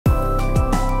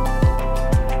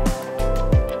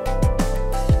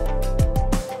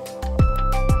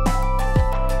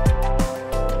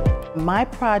My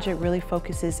project really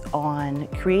focuses on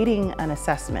creating an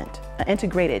assessment, an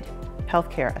integrated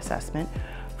healthcare assessment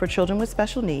for children with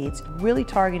special needs, really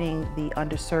targeting the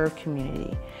underserved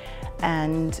community.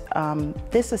 And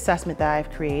this assessment that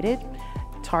I've created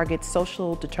targets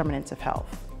social determinants of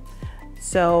health.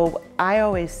 So I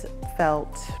always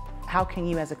felt, how can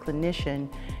you as a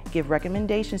clinician give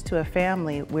recommendations to a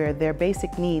family where their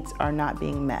basic needs are not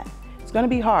being met? It's going to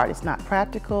be hard, it's not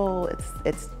practical,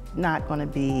 it's not going to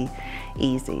be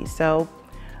easy. So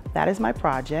that is my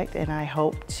project, and I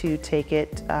hope to take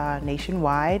it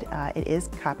nationwide. It is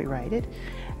copyrighted,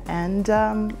 and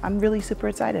I'm really super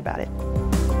excited about it.